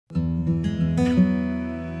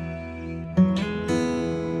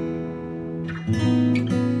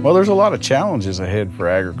Well, there's a lot of challenges ahead for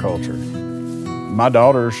agriculture. My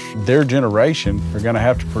daughters, their generation, are going to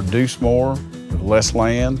have to produce more with less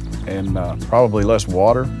land and probably less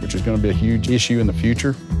water, which is going to be a huge issue in the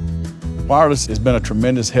future. Wireless has been a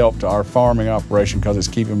tremendous help to our farming operation because it's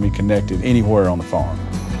keeping me connected anywhere on the farm.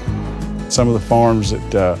 Some of the farms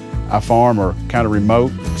that I farm are kind of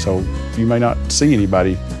remote, so you may not see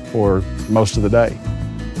anybody for most of the day.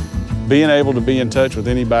 Being able to be in touch with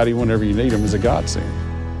anybody whenever you need them is a godsend.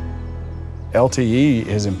 LTE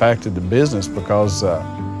has impacted the business because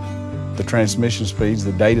the transmission speeds,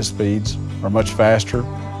 the data speeds are much faster,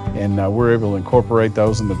 and we're able to incorporate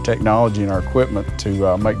those in the technology and our equipment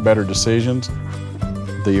to make better decisions.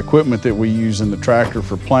 The equipment that we use in the tractor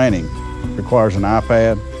for planting requires an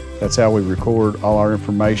iPad. That's how we record all our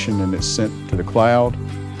information, and it's sent to the cloud.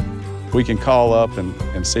 We can call up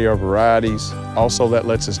and see our varieties. Also, that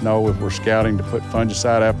lets us know if we're scouting to put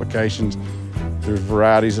fungicide applications. There's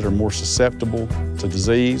varieties that are more susceptible to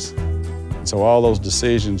disease. And so all those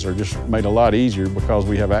decisions are just made a lot easier because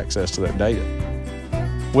we have access to that data.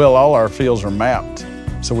 Well, all our fields are mapped.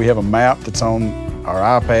 So we have a map that's on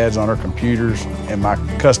our iPads, on our computers, and my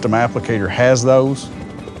custom applicator has those.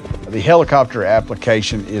 The helicopter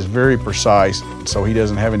application is very precise, so he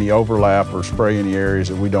doesn't have any overlap or spray any areas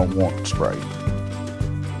that we don't want sprayed.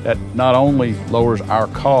 That not only lowers our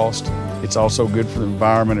cost, it's also good for the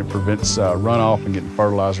environment. It prevents runoff and getting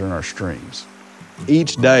fertilizer in our streams.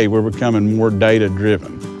 Each day we're becoming more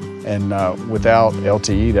data-driven, and without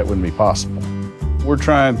LTE that wouldn't be possible. We're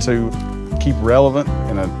trying to keep relevant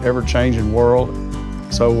in an ever-changing world,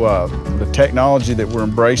 so the technology that we're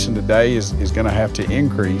embracing today is going to have to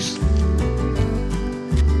increase.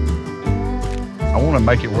 I want to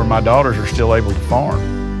make it where my daughters are still able to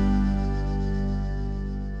farm.